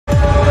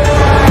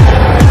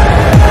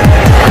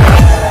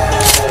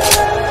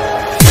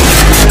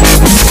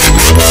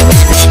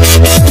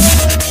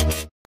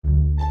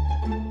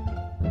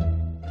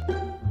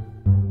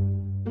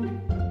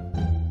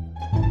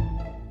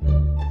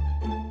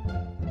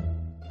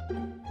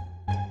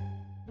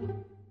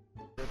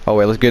Oh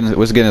wait, let's get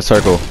in a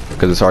circle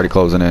because it's already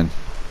closing in.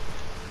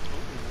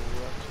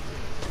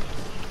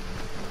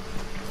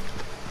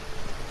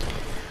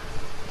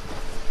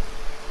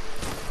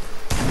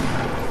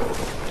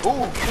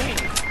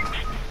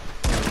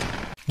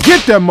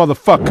 Get that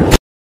motherfucker!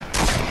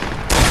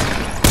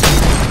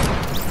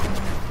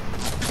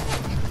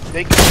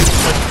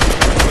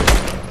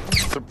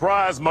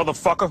 Surprise,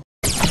 motherfucker!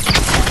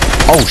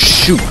 Oh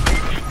shoot!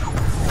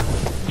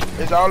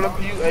 It's all up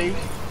to you, Ace.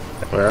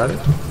 Where are they?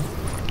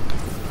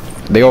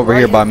 They over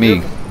here by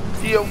me.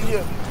 He over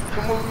here.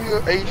 Come over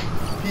here, Ace.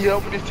 He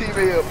helping his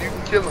teammate up. You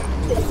can kill him.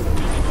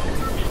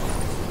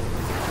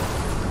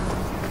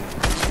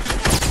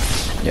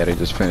 Yeah, they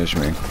just finished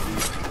me.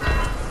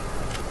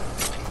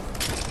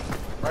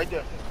 Right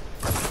there.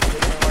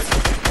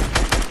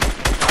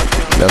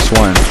 That's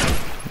one.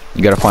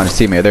 You gotta find his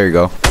teammate. There you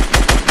go.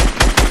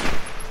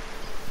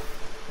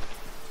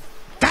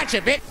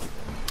 Gotcha, bitch!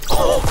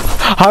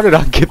 How did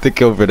I get the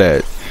kill for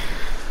that?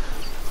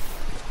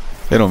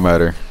 It don't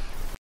matter.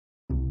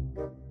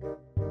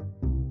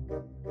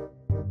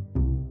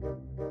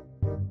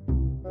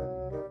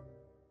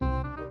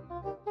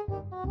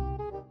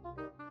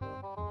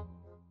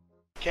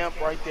 Camp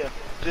right there.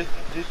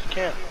 Just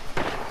camp.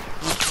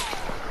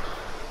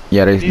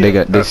 Yeah, they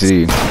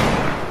see.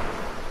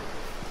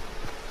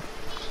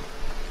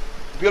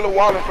 Build a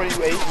wall in front of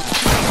you, Ace.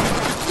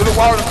 Build a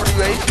wall in front of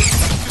you, Ace.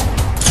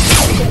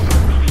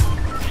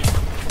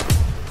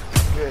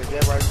 Good,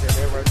 that right there,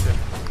 that right there.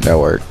 That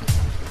worked.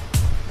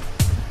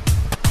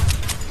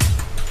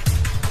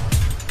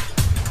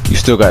 You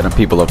still got them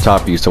people up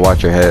top of you, so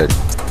watch your head.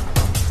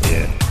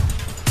 Yeah.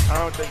 I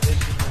don't think they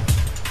should.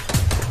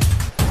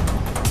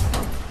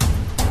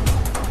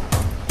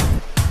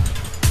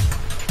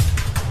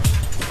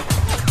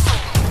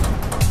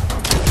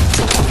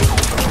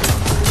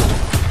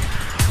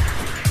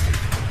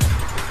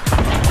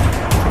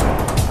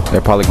 They're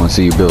probably gonna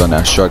see you building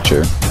that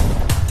structure.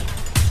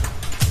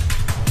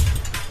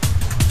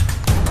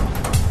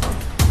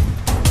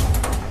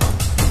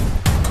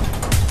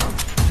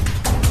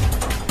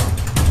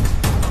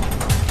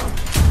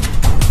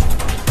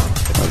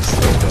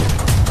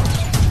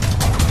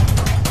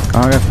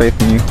 I got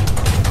faith in you.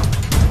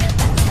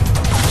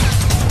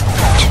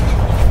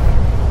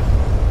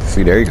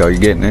 See, there you go. You're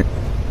getting it.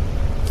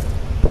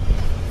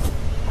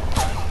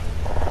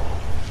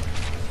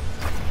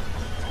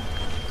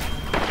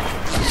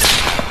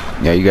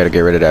 Yeah, you gotta get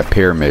rid of that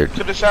pyramid.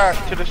 To the side,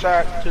 to the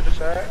side, to the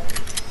side.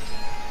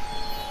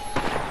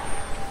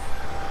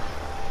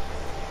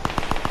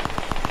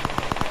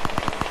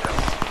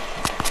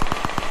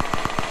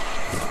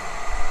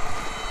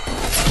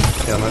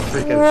 Yeah, my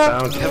freaking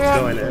sound kept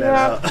going in and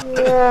out.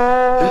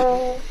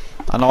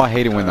 I know I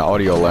hate it when the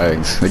audio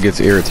lags. It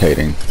gets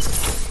irritating.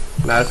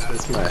 Nah,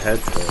 it's my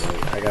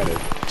headset. Like, I gotta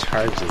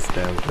charge this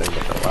damn thing,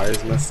 but the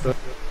wire's messed up.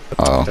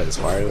 Oh. It's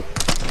wireless.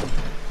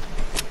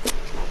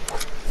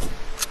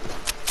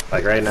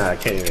 Like right now, I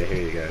can't even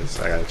hear you guys.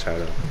 So I gotta try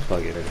to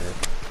plug it in here.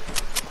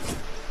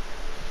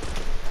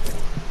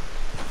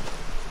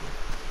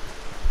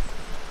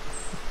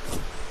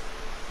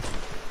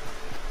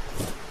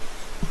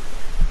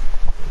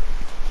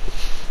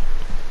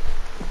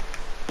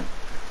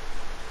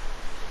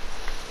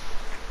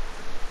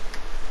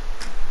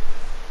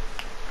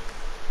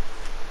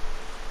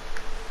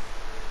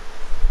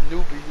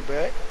 Newbie, you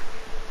back?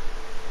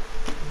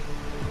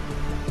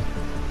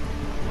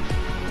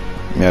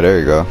 Yeah, there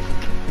you go.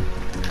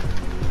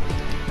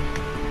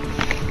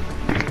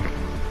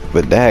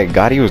 But that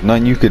God, he was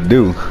nothing you could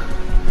do.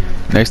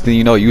 Next thing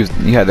you know, you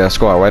had that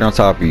squad right on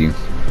top of you.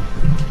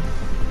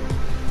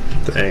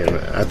 Dang,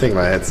 I think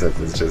my headset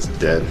is just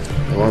dead.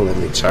 It won't let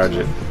me charge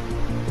it.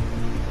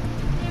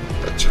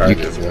 The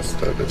charger's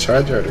messed up. The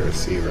charger or the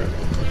receiver?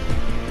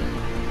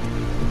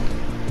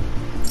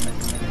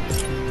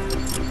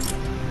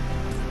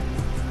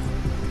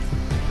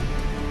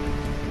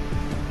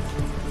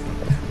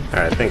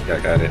 Alright, I think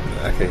I got it.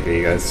 I can hear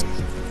you guys.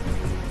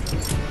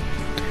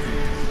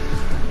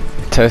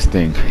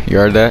 Testing. You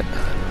heard that?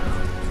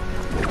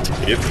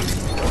 Yep.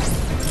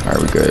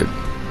 Alright, we good.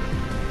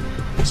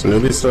 So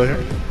Newbie's still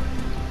here?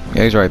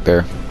 Yeah, he's right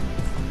there.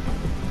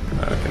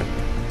 Okay.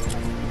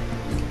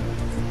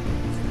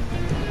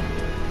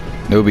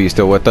 Newbie, you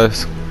still with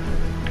us?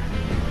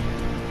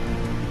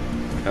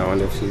 I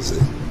wonder if he's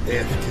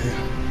AFK.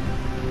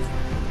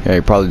 Yeah,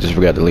 he probably just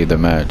forgot to leave the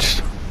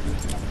match.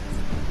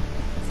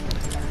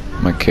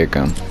 I'm gonna kick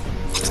him.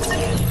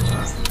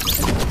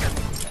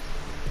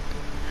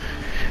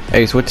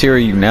 Ace, what tier are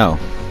you now?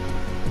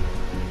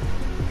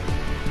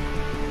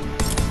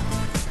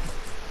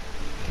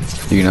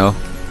 Do you know?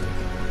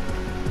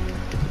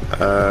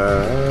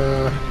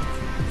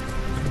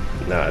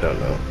 No, I don't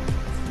know.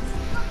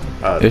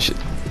 I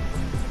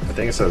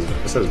think it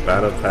says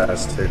Battle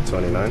Pass tier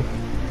 29.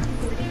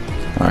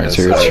 Alright,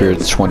 so you're tier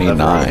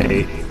 29.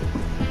 8,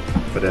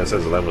 but then it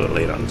says level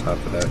 8 on top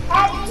of that.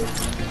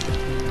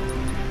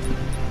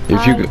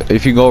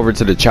 If you go over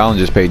to the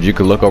challenges page, you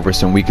could look over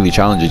some weekly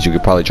challenges you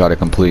could probably try to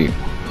complete.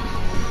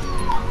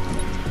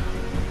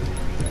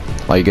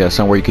 Like you got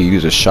somewhere you can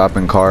use a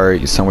shopping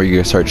cart, somewhere you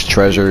can search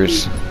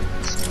treasures.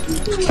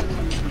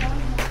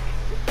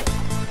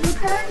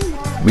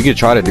 We could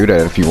try to do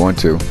that if you want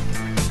to.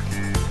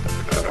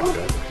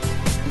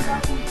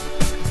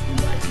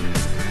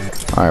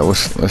 Alright,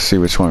 let's see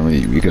which one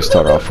we can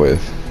start off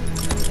with.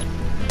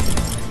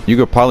 You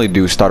could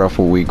probably start off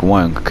with week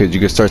 1 because you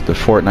could start the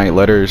Fortnite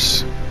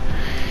letters.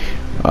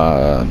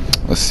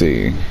 Let's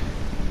see.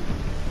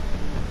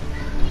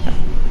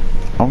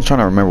 I'm trying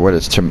to remember what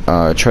its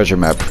treasure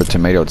map for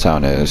Tomato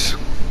Town is.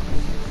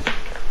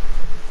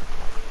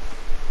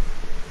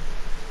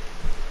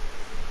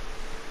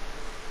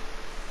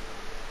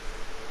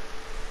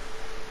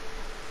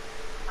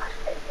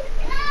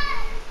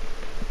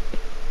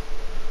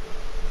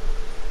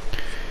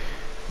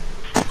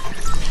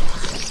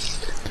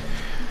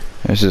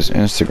 There's this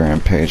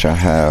Instagram page I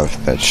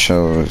have that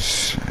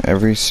shows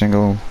every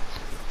single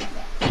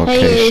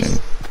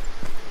location.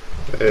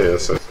 Hey,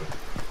 yes, sir.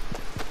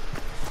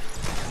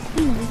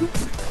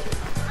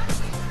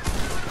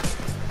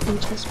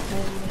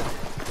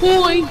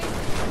 Boy!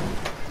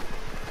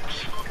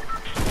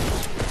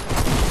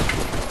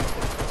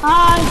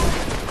 Hi!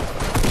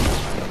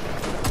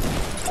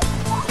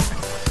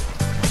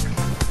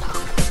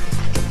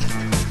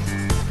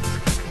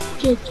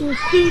 Get your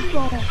feet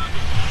on!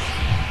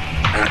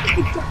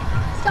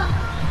 Stop!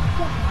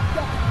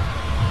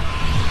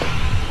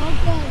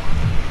 Okay.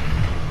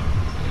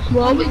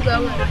 Where are we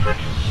going?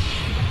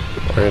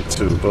 Where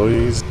to,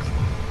 boys?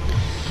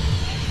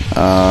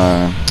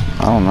 I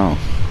don't know.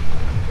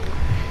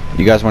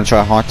 You guys want to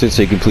try Haunted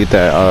so you complete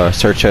that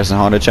search chest and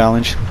Haunted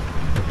challenge?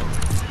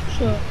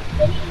 Sure.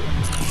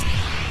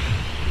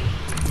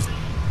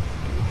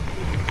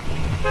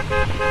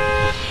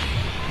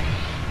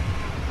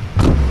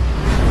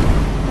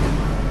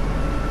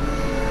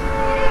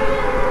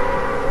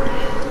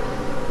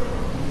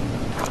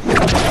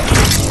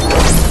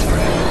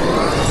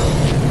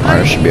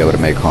 I should be able to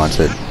make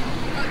Haunted.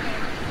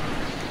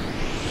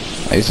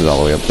 Ace is all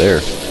the way up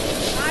there.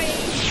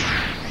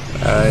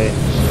 Hi.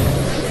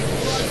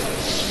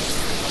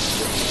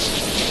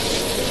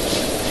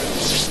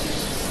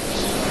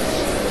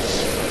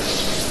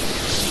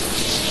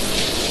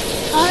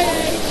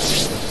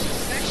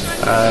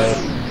 Hi.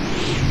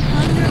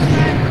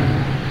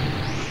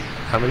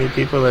 How many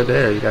people are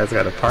there? You guys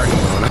got a party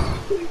going on.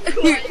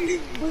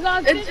 We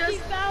got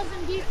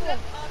 50,000 people.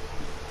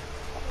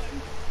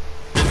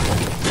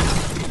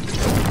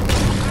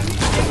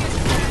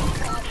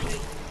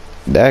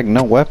 Dag,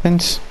 no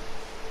weapons?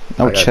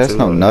 No I got chest, 2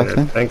 no over nothing?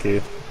 here. Thank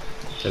you.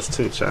 There's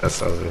 2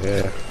 chests over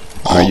here.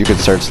 Alright, you can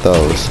search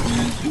those.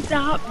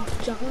 Stop,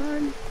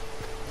 John.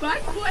 My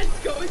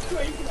quest goes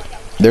crazy.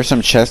 There's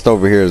some chests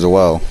over here as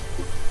well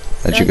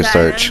that you can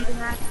search.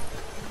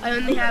 I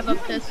only have a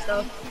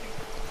pistol.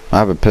 I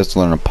have a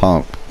pistol and a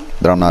pump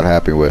that I'm not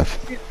happy with.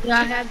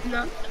 Yeah,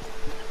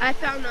 I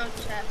found no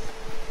chest.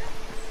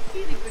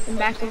 In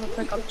back of a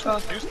pickup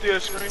truck. You still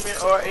screaming,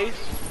 Ace?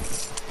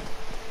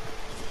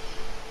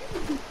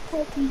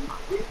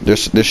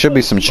 There should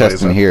be some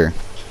chests in here.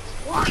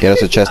 Yeah,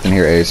 there's a chest in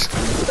here, Ace.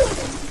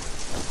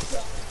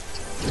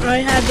 I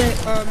have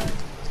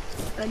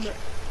an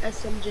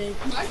SMG.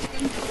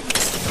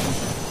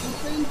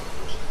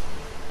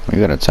 We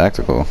got a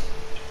tactical.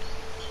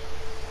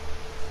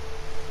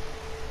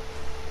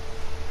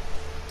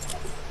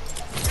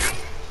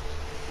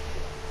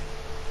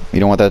 You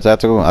don't want that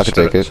tactical? I could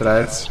take it. Should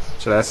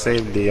I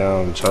save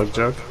the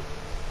chug?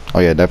 Oh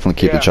yeah,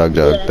 definitely keep the chug.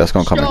 That's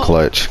gonna come in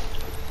clutch.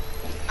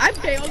 I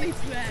barely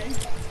swag.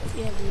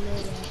 Yeah, we know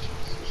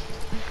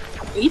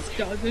that. Ace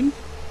doesn't.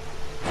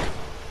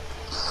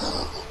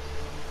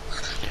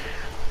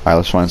 Alright,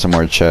 let's find some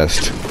more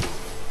chests.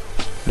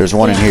 There's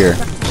one in here.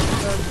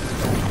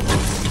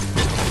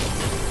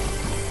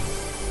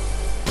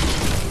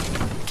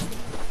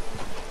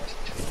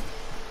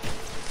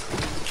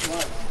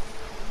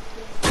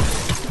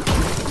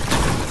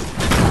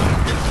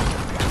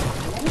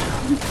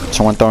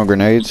 Someone throwing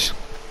grenades?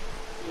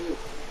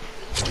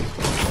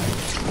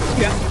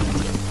 Yeah.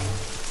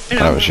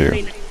 That was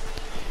you.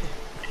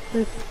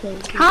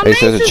 How Ace,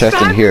 there's a chest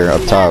in here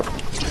up top.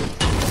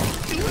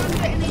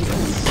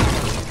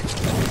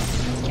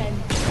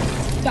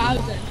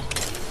 10,000.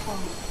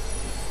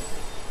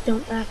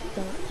 Don't laugh,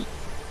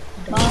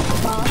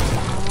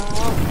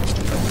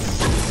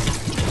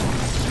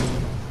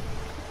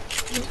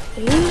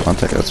 I'll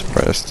take that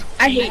suppressed.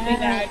 I hate you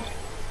guys.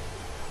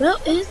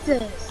 What is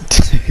this?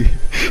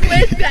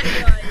 Where's that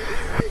one?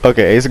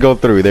 Okay, Ace, go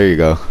through. There you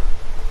go.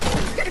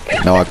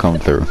 Now I come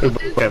through.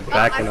 We're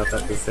backing up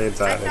at the same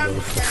time.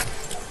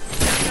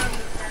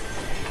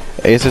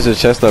 Ace, there's a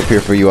chest up here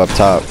for you up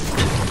top.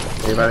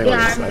 Anybody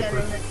want a I'm sniper?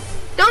 getting it.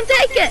 Don't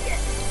take it!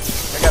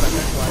 I got a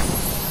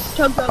next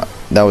Chug go.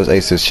 That was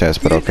Ace's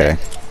chest, but okay.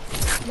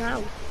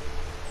 No.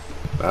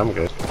 I'm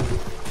good.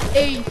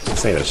 Ace.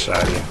 Just need a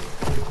shotty.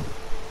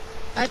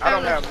 I I don't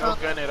found have a no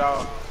gun at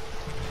all.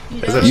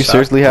 There's a You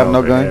seriously have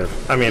no shotgun gun? over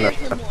here. I mean,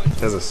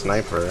 there's a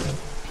sniper.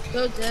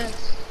 Go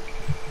this.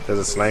 There's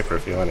a sniper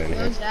if you want it in Go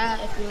here. that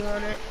if you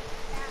want it.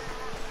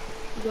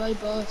 Go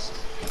boss.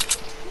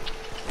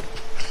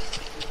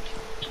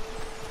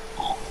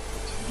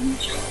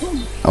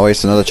 Oh wait,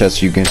 it's another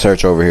chest you can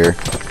search over here.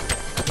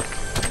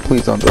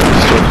 Please don't destroy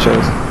the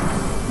chest.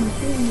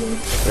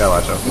 You gotta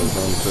watch out for this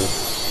one too.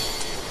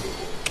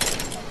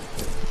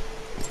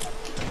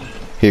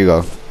 Here you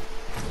go.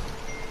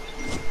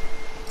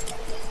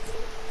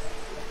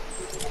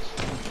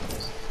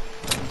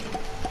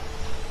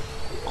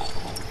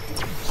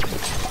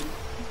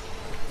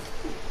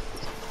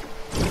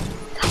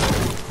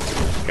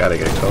 Gotta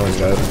get going,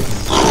 guys.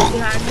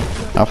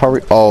 I'll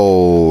probably.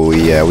 Oh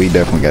yeah, we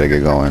definitely gotta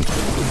get going.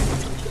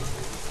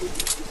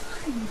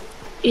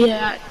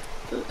 Yeah,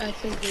 I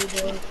think we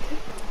do.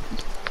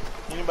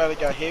 Anybody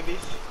got heavy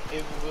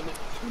bullets?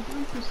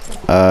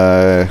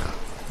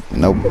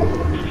 Nope.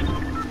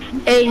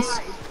 Ace.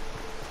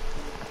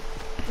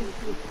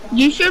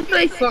 You should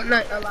play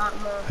Fortnite a lot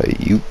more. Hey,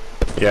 you.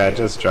 Yeah, I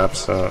just dropped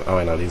some. Oh,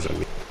 I know these are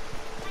me.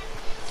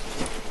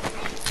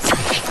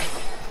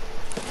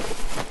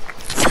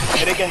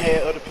 And they can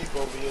have other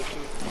people over here too.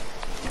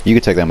 You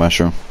can take that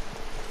mushroom.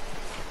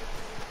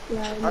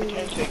 Yeah, I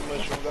can't take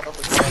mushrooms. I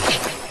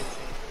forgot.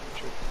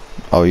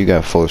 Oh, you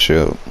got full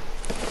shield.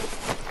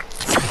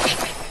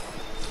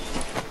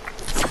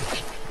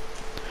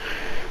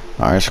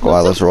 Alright,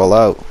 squad, let's roll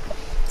out.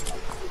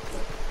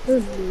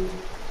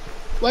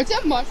 What's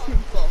that mushroom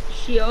for?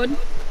 Shield.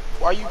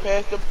 Why you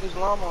passed up this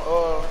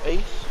llama,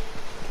 Ace?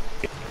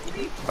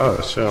 Oh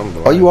shit, I'm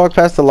blind. Oh, you walked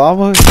past the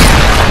llama?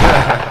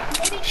 I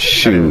didn't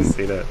Shoot.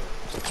 see that.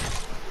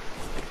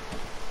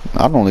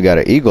 I've only got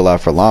an eagle eye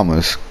for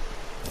llamas.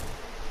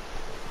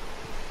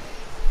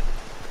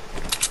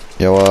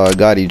 Yo,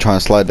 Gotti, you trying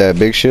to slide that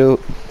big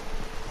shield?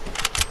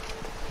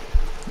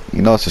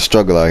 You know it's a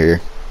struggle out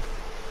here.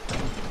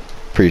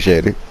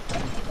 Appreciate it.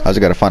 I just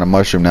gotta find a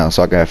mushroom now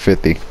so I can have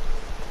 50.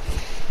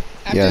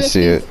 Yeah, I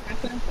see it.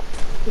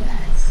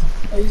 Yes.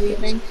 Are you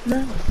leaving?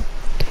 No.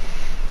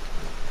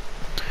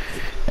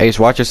 Ace,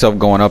 watch yourself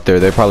going up there.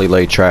 They probably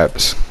lay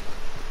traps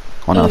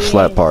on our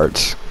flat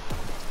parts.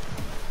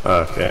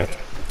 Okay.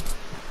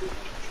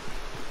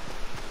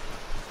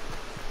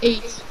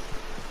 Ace.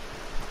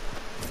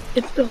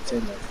 It's built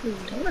in the food,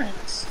 don't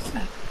ask.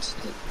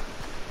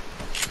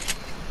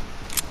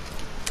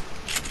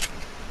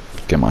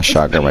 Get my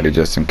shotgun ready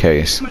just in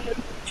case.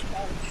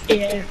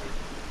 Yeah.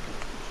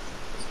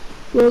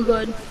 We're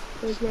good.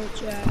 There's no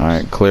traps.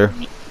 Alright, clear.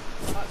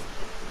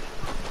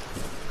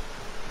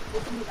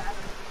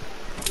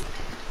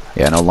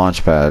 Yeah, no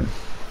launch pad.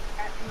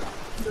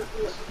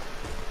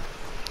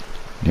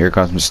 Here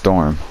comes the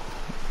storm.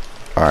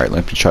 Alright,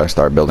 let me try to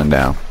start building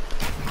down.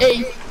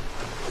 Ace.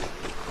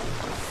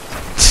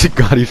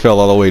 God, he fell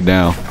all the way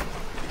down.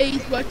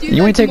 Ace, what do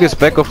You ain't take a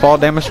speck of fall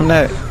damage from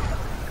that? No,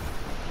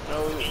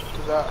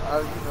 because I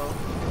you know,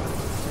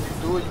 when you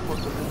do it, you're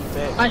supposed to lean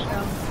back. I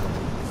know.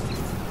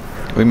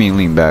 What do you mean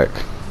lean back?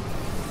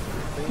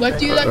 What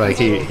do you like? Like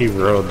he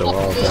rolled the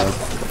wall down.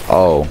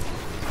 Oh.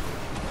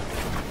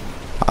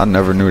 I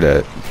never knew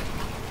that.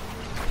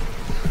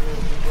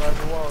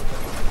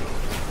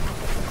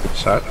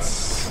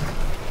 Shots.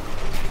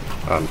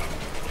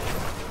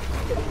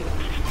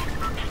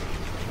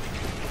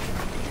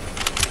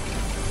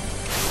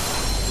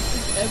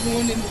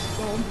 Everyone in the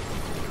storm.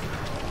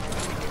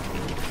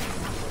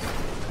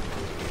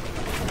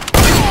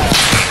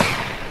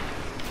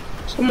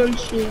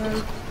 Someone's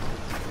shooting.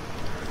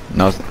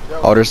 No.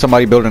 Oh, there's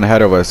somebody building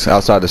ahead of us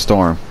outside the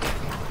storm.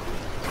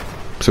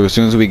 So as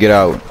soon as we get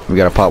out, we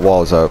gotta pop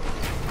walls up.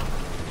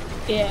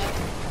 Yeah.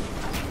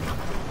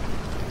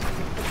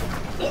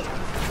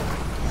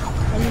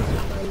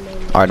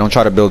 Alright, don't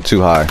try to build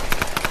too high.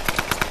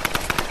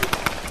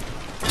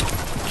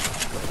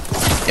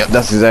 Yep,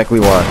 that's exactly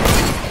why.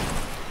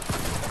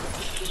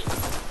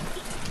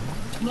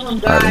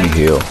 Alright, let me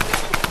heal.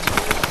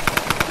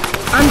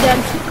 I'm dead.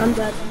 I'm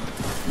dead.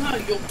 No,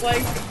 you'll play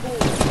the pool.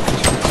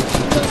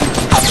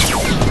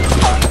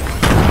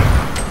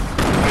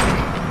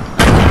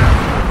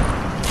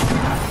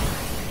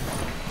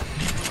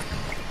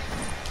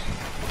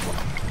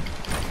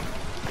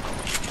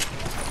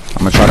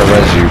 I'm gonna try to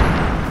res you.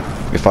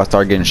 If I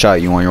start getting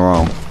shot, you on your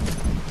own.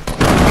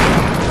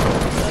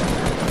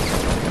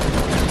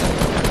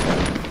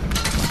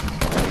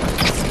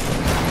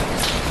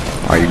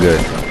 Are you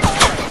good?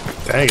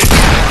 Dang it.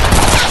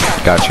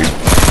 Got you.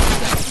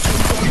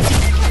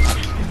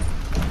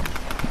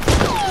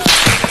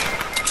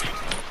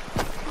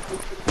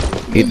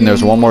 Ethan,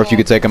 there's one more if you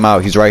could take him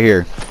out. He's right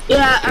here.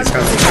 Yeah, He's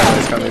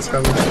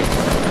coming.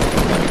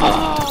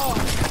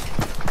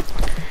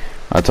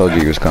 I told you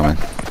he was coming.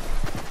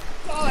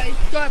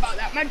 Sorry about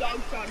that. My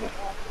dog's trying to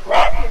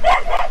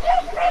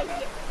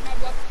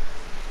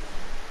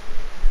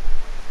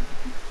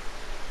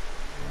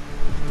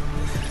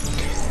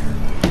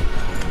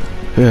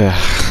Yeah.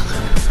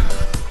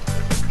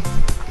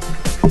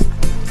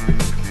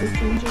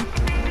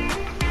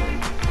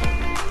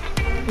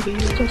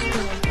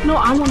 No,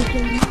 I want to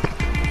kill him.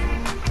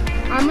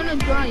 I'm gonna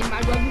join.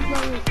 My brother's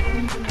going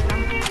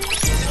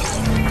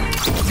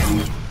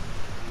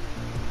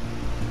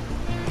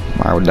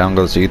Alright, well, down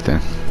goes Ethan.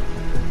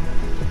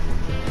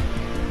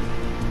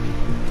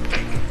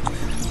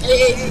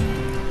 Yep.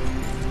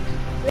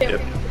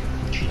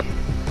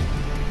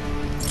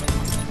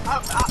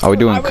 Are we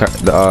doing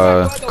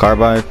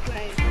carbide?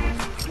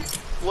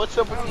 What's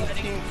up with these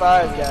Team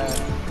 5 guys?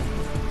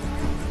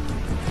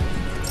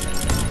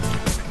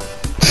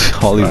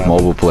 All these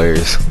mobile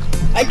players.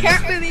 I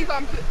can't believe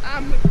I'm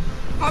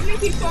how many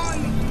people are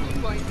on the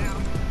team right now?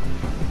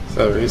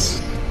 So,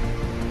 Reese?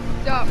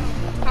 Stop.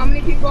 How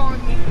many people are on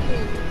the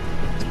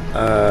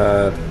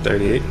team?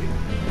 38.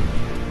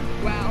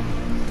 Wow.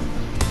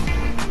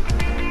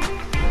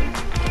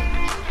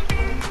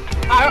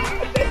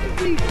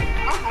 Basically, I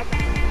don't have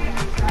that.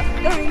 I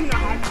don't even know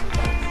how to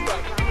do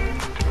that right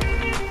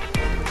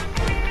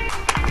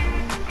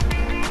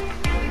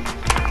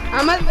now.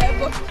 I'm at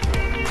level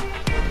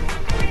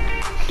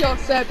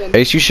 7.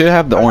 Ace, you should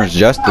have the orange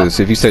justice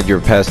if you said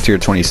you're past tier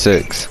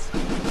 26.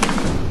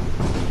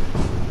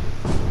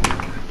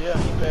 Yeah,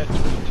 he passed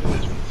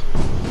 22.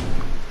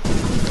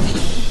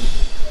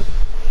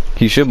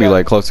 He should be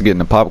like close to getting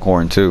the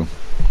popcorn too.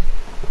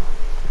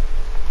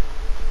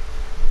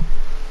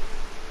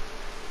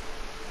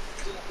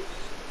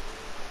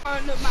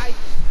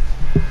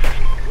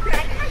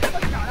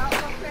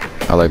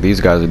 I like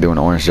these guys are doing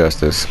orange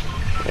justice.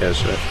 Yeah,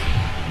 sure.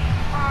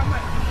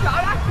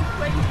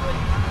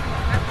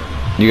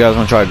 You guys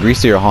want to try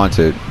greasy or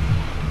haunted?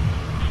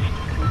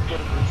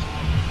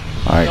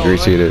 Alright, No,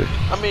 greasy it is.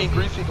 I mean,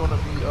 greasy gonna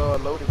be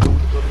loaded, but we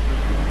can go to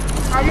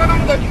greasy. I'm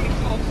gonna go to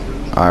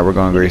the Alright, we're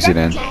going greasy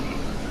then.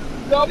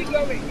 Go be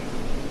going.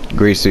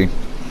 Greasy.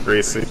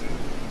 Greasy.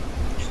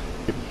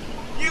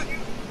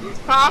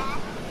 Huh?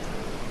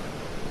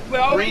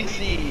 Well,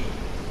 Greasy.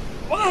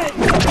 what?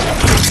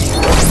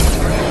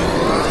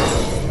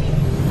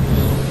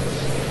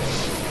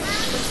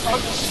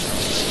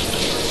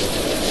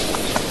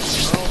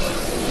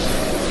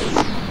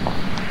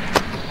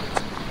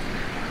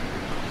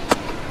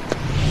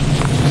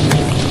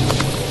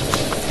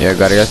 Yeah,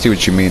 got it. I see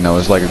what you mean though.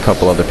 It's like a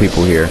couple other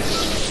people here.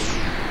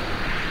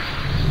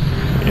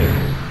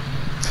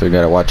 Yeah. So we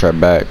gotta watch our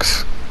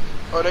backs.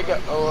 Oh, they got.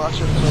 Oh, I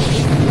should have told you.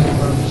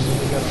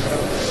 They got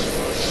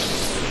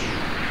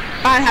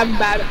a I have a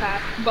battle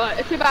pass, but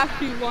it's about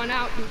to run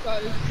out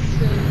because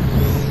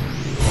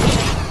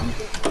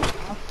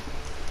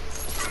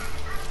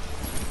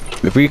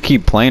If we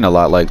keep playing a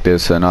lot like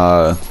this and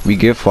we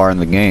get far in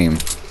the game,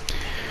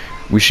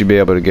 we should be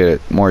able to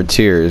get more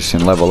tiers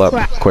and level up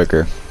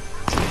quicker.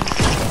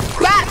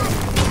 Crap!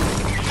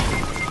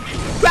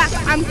 Crap!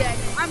 I'm dead.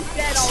 I'm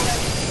dead already.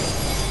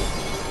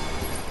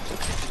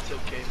 It's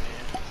okay,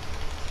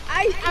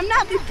 man. I'm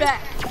not the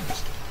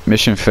best.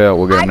 Mission failed.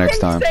 We'll get them next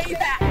time. Say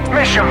that.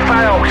 Mission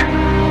failed.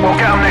 We'll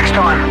get them next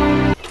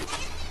time.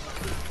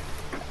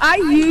 I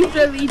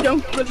usually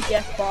don't really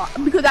get far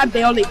because I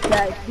barely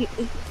play.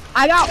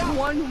 I got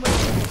one win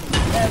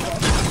ever.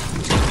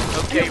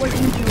 Okay, It was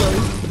in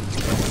duos.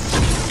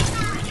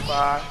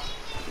 5.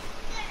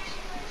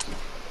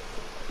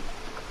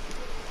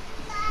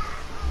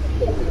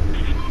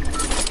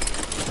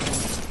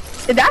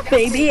 Is that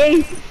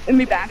baby in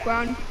the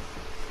background?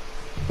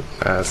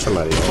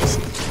 Somebody else.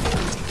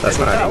 That's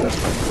not him.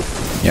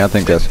 Yeah, I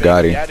think that's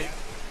Gotti. Got it.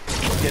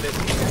 Get it.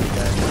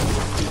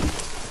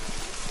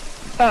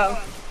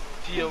 Oh.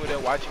 She over there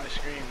watching the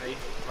screen, they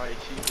like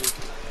she just.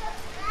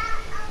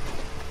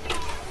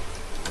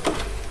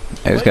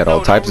 Hey, it's got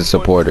all types of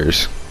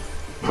supporters.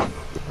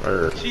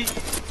 Or She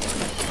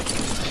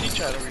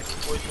tried to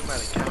report them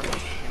out of county,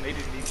 and they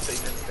didn't even say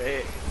nothing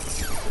bad.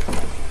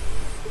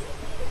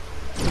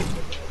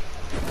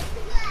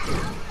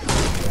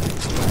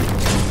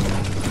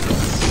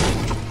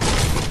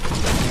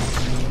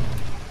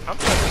 I'm trying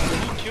to see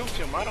who killed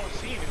him. I don't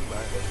see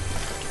anybody.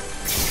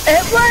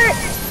 It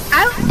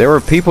was. There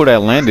were people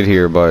that landed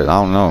here, but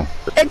I don't know.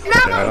 It's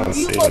not I like don't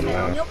you see were him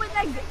now. he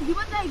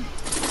was like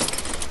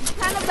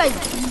kind of like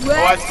red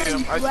Oh, I see him.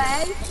 and I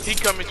gray. see. He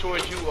coming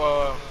towards you,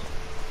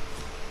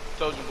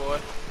 Soldier Boy.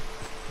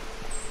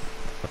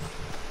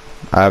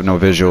 I have no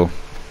visual.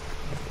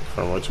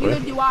 from which Neither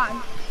way? do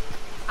I.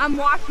 I'm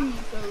watching you,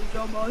 so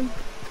Joe boy.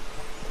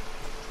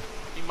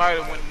 He might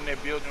have went in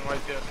that building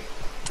right there.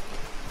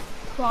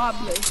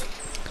 Probably.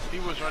 He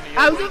was running.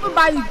 I was over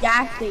by the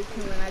gas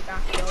station when I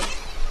got killed.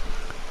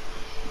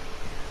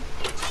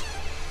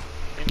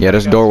 Yeah,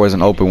 this door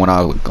wasn't open when I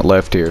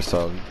left here,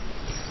 so.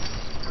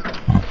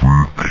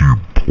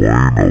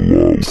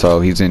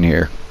 So he's in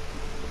here.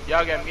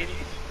 Y'all got minis?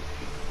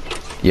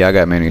 Yeah, I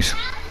got minis.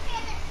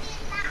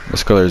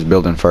 Let's go to this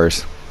building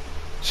first.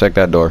 Check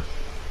that door.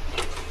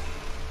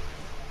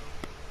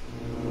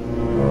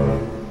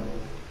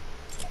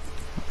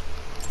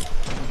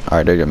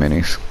 Alright, they got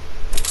minis.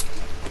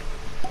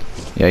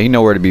 Yeah, he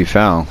nowhere to be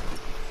found.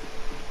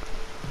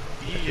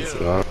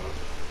 Yeah.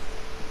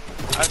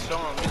 I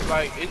saw him. It's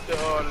like, it's the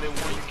little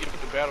one you get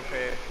with the battle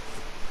pass.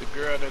 The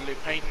girl, the little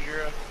painting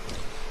girl.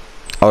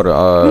 Oh,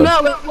 the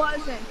No, it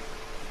wasn't.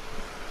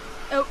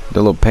 the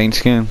little paint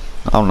skin?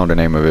 I don't know the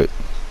name of it.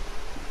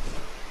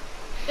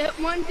 It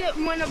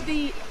wasn't one of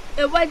the.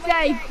 It was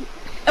like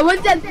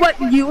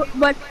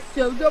what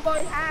Soldier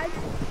Boy had,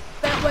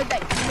 but it was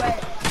like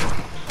red.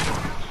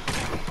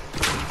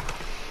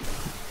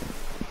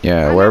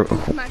 Yeah,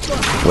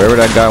 wherever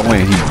that guy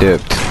went, he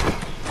dipped.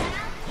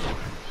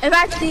 If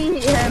I see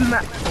him,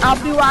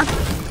 I'll be watching.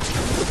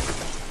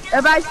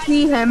 If I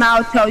see him,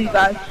 I'll tell you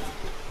guys.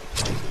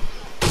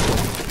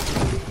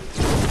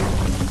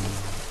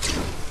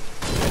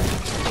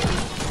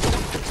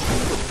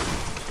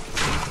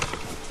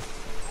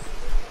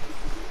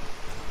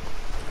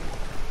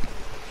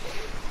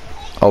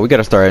 Oh, we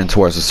gotta start heading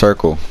towards the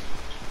circle.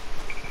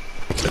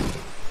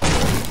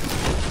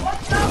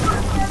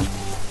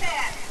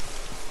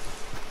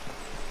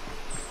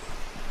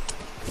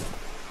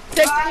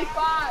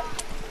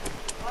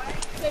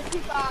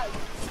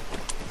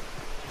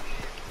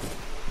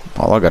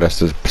 All I got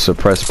is a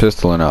suppressed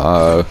pistol and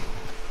a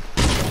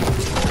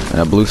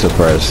blue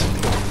suppress.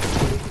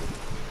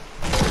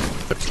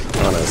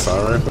 On a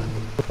sorry.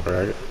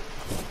 Right.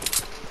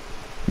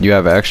 You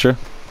have extra?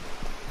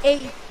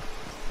 8.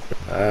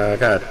 I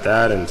got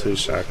that and 2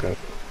 shotguns.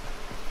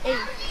 8.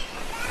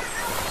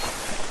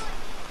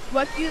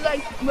 What do you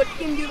like? What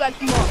can you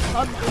like more?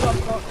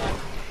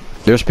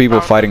 Fortnite? There's people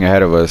fighting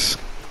ahead of us.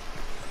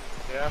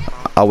 Yeah.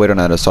 I'll wait on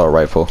that assault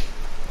rifle.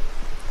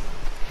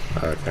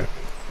 Okay.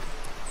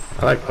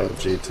 I like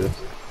PUBG too.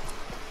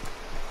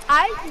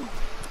 I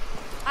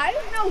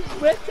don't know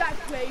which I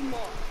play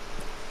more.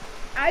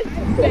 I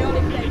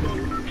barely play both.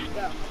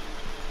 So,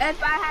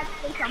 if I had to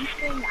say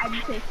something,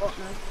 I'd say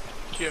Fortnite.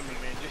 Kill me,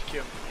 man. Just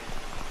kill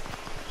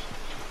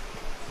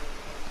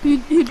me.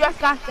 He just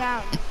got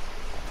down.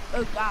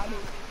 Oh God.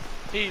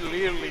 He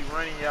literally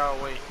running y'all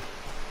way.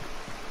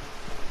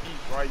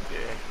 He's right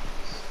there.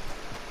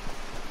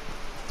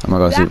 I'm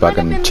gonna go see if I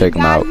can check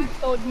him out.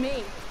 Told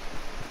me.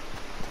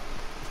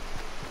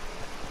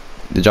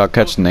 Did y'all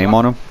catch the name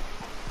on him?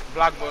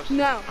 Blockbuster.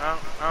 No. I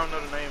don't know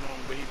the name on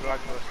him, but he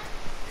Blockbuster.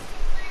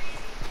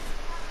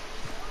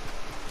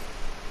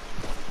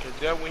 Cause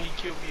that when he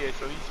killed me at,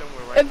 so he's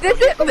somewhere right If this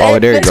is, Oh,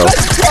 there you go.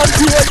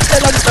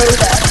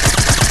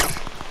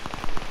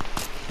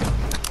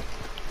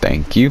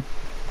 Thank you.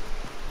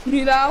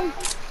 You know?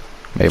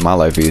 Made my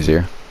life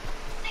easier.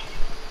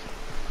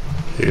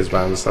 He was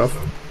by himself.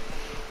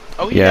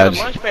 Oh, he Yeah, had a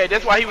lunch pad.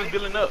 That's why he was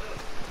building up.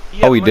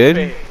 Oh, he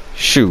did?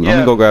 Shoot, let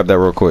me go grab that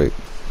real quick.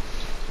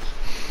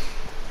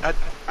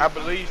 I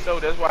believe so.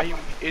 That's why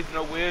it's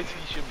nowhere else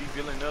he should be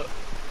building up.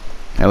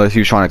 Unless he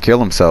was trying to kill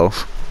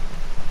himself.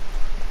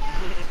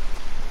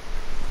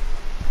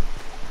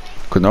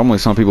 Because normally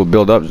some people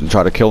build up and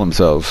try to kill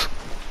themselves.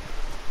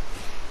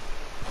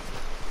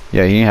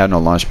 Yeah, he ain't had no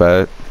launch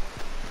pad. Oh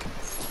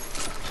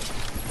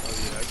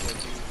yeah, I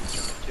guess he was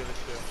trying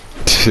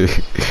to kill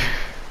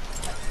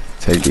himself.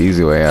 Take the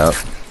easy way out.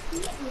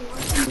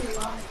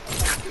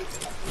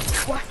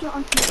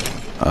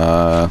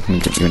 Let me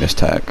get you in this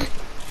tack.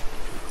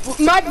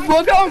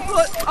 We're going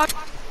for.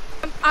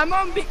 I'm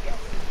on big.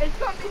 It's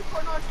coming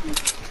for not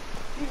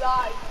TV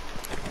live.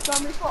 It's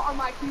coming for on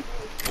my TV.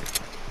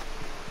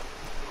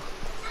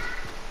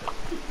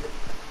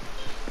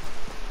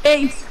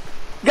 Ace,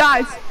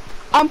 guys,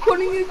 I'm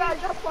putting you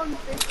guys up on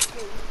this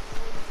screen.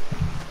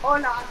 Or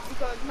not,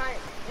 because my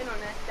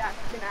internet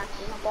that's been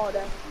acting up all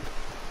day.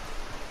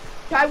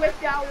 Try with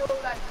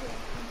download that thing.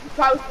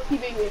 Try with the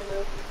TV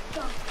window.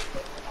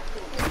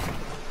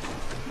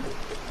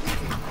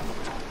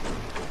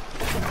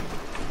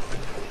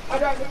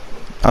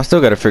 I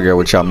still gotta figure out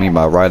what y'all mean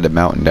by ride the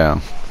mountain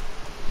down.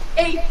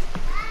 Hey,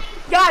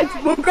 guys,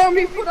 we're gonna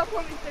be put up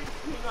on the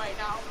screen right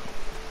now.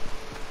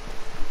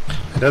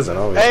 It doesn't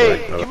always Hey,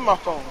 work though. give me my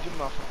phone. Give me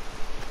my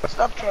phone.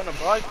 Stop trying to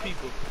block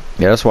people.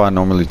 Yeah, that's why I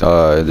normally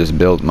just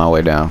build my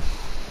way down.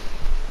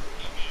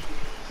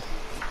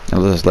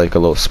 Unless it's like a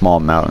little small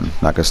mountain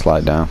I can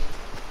slide down.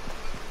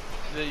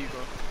 There you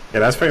go. Yeah,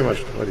 that's pretty much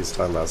what he's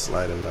talking about,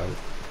 sliding down.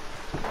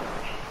 I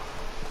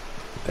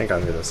think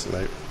I'm gonna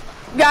snipe.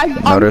 Guys,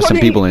 No, there's some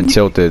people in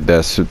Tilted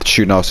that's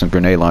shooting off some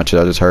grenade launchers.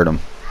 I just heard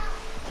them.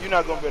 You're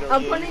not gonna be able to.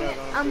 I'm putting it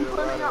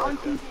on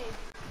TV.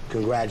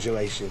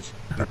 Congratulations,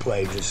 you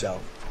played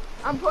yourself.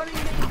 I'm putting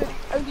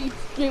the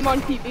stream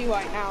on TV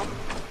right now.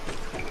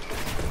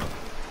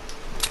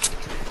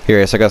 Here,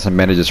 yes, I got some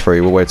bandages for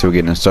you. We'll wait till we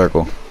get in a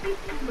circle.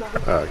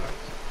 I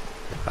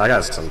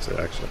got some too,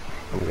 actually.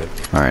 I'm good.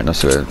 Alright,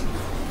 that's good.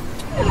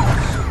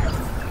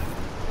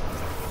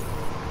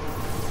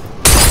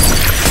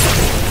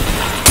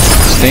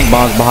 Stink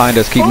bombs behind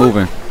us. Keep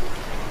moving.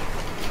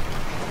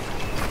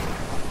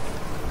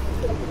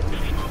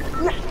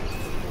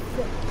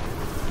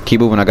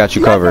 Keep moving. I got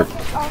you covered.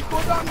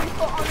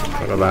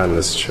 What behind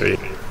this tree?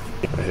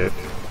 Right here.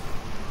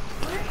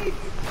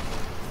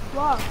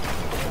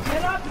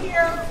 Get up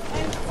here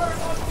and turn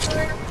up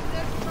there.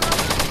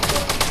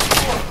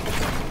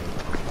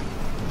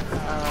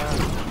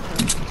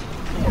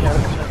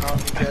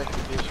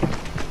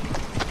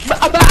 But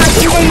I'm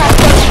doing my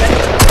phone.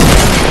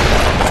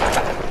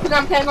 Because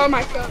I'm playing on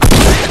my phone.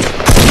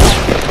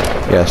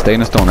 Yeah, stay in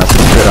the stone. That's a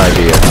good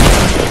idea.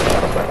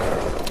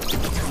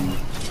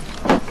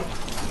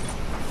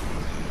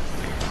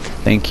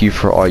 Thank you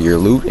for all your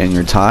loot and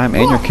your time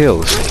and your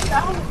kills.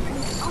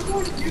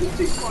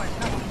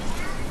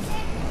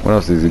 What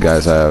else do these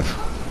guys have?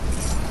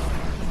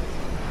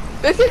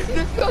 This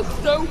feels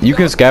so You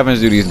can good. scavenge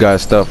through these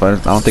guys' stuff. I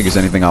don't think there's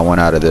anything I want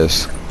out of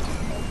this.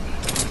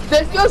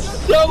 This feels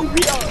so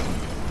real.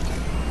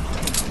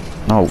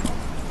 No.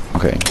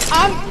 Okay.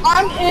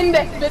 I'm in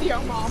this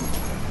video, Mom.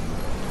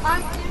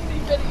 I'm in the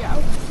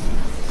video.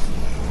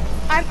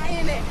 I'm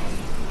in it.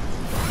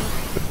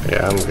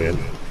 Yeah, I'm good.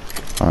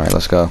 Alright,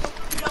 let's go.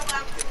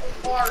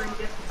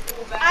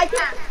 I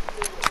can't.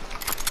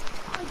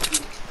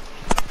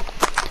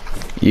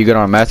 You good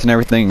on mats and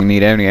everything? You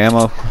need any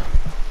ammo?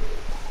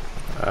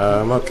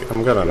 I'm okay.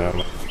 I'm good on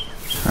ammo.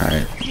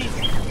 Alright.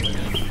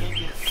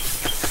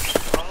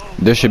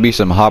 There should be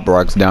some hop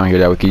rocks down here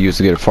that we could use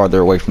to get farther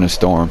away from the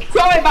storm.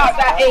 Sorry about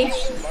that,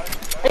 Ace.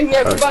 And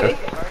everybody.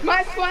 Okay.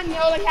 My son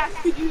Yola has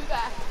to do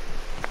that.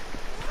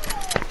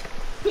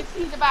 Because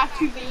he's about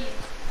to leave.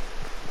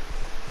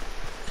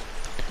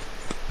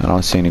 I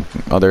don't see any.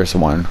 Oh, there's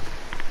one.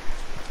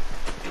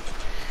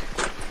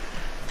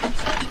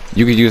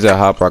 You could use that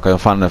hop rock. I'll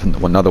find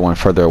another one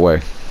further away.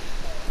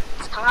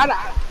 It's hot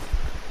out.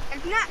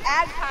 It's not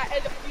as hot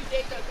as a few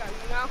days ago,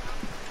 you know?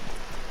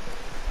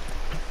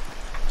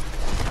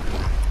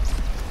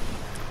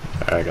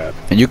 I got it.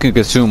 And you can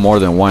consume more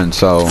than one,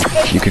 so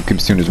you can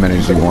consume as many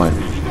as you want.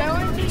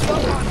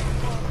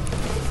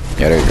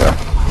 Yeah, there you go.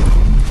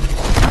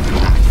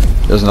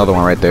 There's another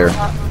one right there.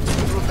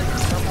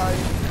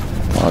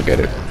 I'll get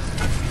it.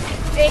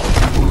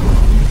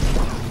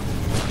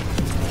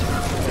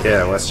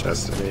 Yeah,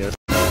 Westchester, New York.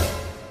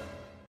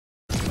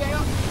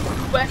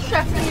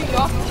 Westchester, New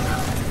York.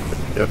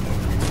 Yep.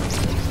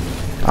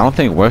 I don't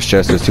think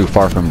Westchester is too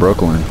far from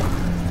Brooklyn.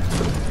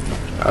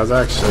 I was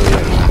actually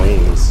in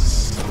Queens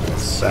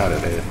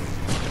Saturday.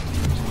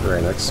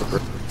 Right next to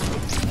Brooklyn.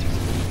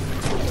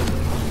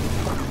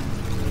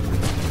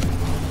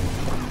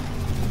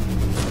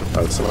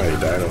 Oh, somebody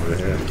died over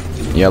here.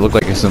 Yeah, it looked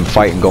like there's some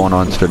fighting going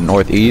on to the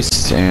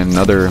northeast and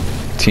another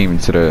team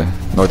to the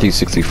northeast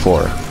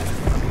 64.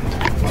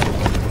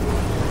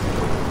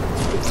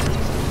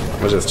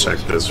 I'll just check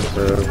this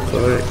real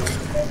quick.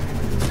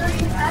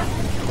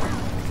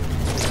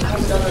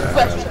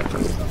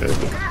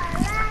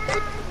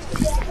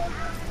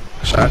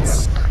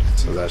 Shots?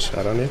 So that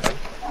shot on you?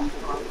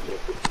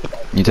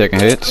 You taking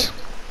hits?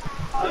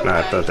 Nah,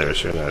 I thought they were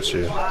shooting at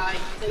you.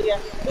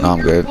 No,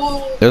 I'm good.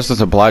 There's a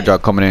supply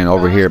drop coming in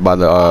over here by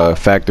the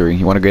factory.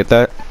 You want to get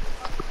that?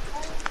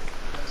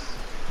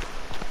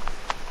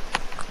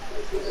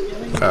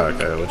 Oh,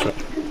 okay, which one?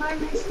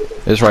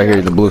 It's right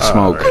here, the blue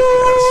smoke. Right. Yeah,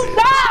 I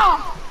No!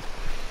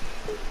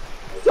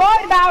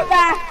 Sorry about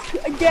that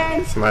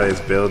again. see it. Somebody's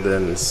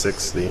building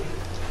 60.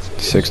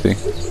 60. Yeah,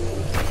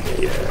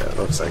 it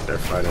looks like they're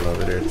fighting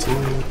over there too.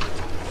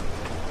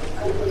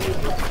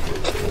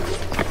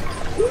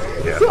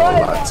 Yeah, a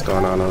whole lot's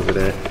going on over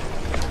there.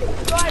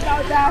 Sorry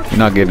about that. You're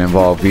not getting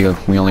involved. We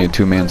only a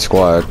 2-man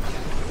squad.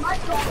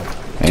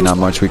 Ain't not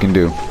much we can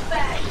do.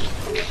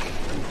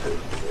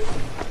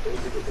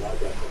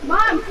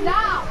 Mom,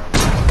 stop!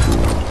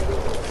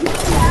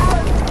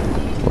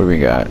 What do we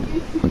got?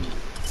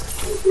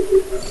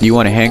 You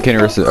want a hand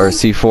cannon or a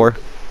C4?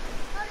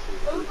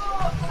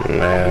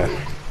 Nah.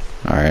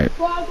 Alright,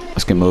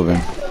 let's get moving.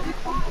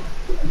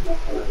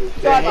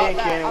 That hand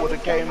cannon would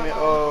have came in,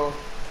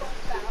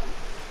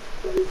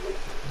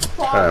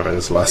 Alright, I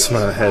just lost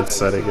my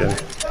headset again.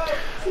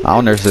 I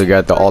don't necessarily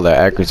got all the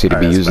accuracy to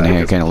be Alright, using a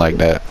hand cannon like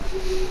that.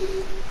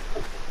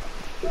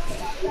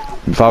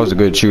 If I was a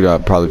good shooter,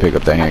 I'd probably pick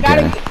up the hand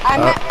cannon.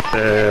 Oh,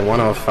 they're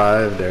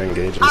 105, they're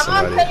engaging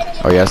somebody.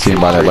 Oh yeah, I see him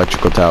by the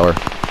electrical tower.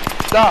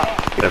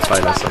 stop. They're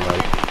fighting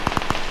somebody.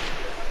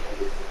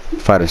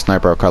 If I had a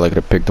sniper, I probably could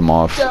have picked him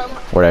off.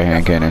 Or that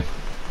hand cannon.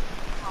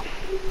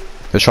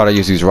 Let's try to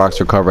use these rocks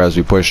for cover as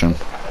we push them.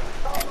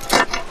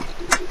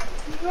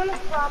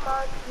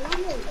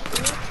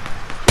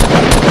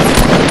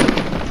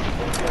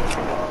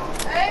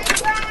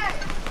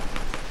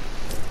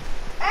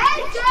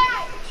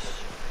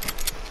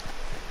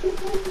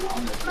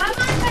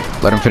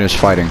 Let him finish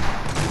fighting.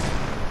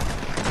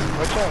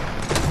 Watch out.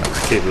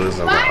 I keep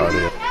losing my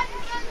audio.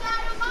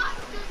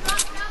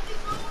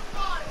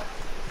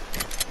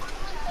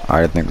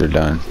 Alright, I think they're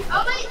done.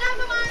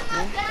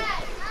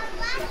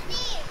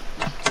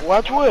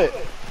 Watch what?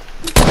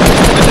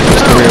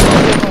 There's 3 of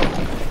them.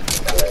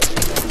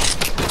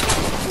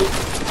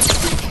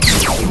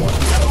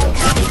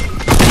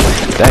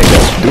 Dang,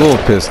 that dual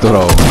pistol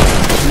though.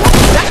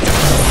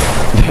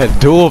 That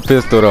dual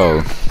pistol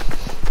though.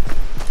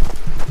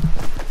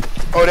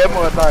 Oh, that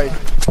more nice.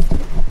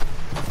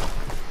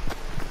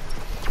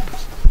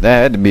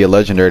 That had to be a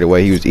legendary the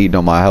way he was eating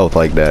on my health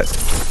like that.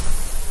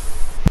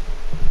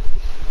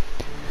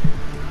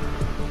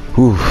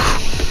 Whew.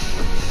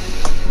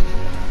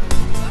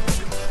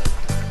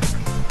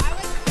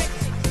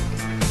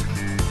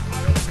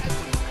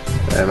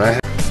 Am I?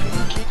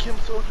 Kick him,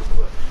 soldier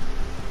boy.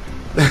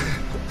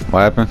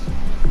 What happened?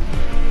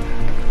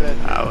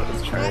 I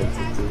was trying to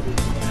do.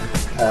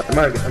 I'm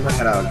gonna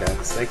head out,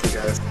 guys. Thank you,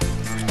 guys.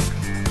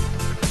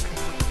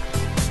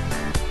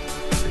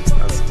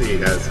 I'll see you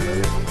guys in a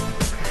minute.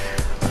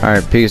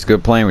 Alright, peace.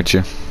 Good playing with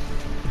you.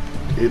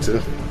 You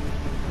too.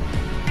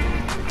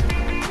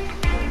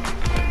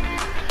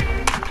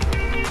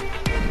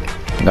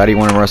 Gotti, you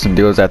wanna run some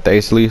deals at the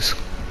Ace leaves?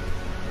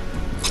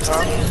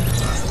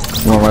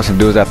 Huh? You wanna run some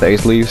deals at the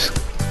Ace leaves?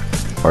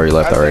 Or you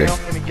left already? I'm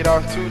gonna get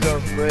off too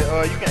though,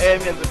 but you can add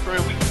me as a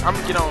friend. I'm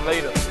gonna get on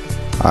later.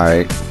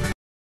 Alright.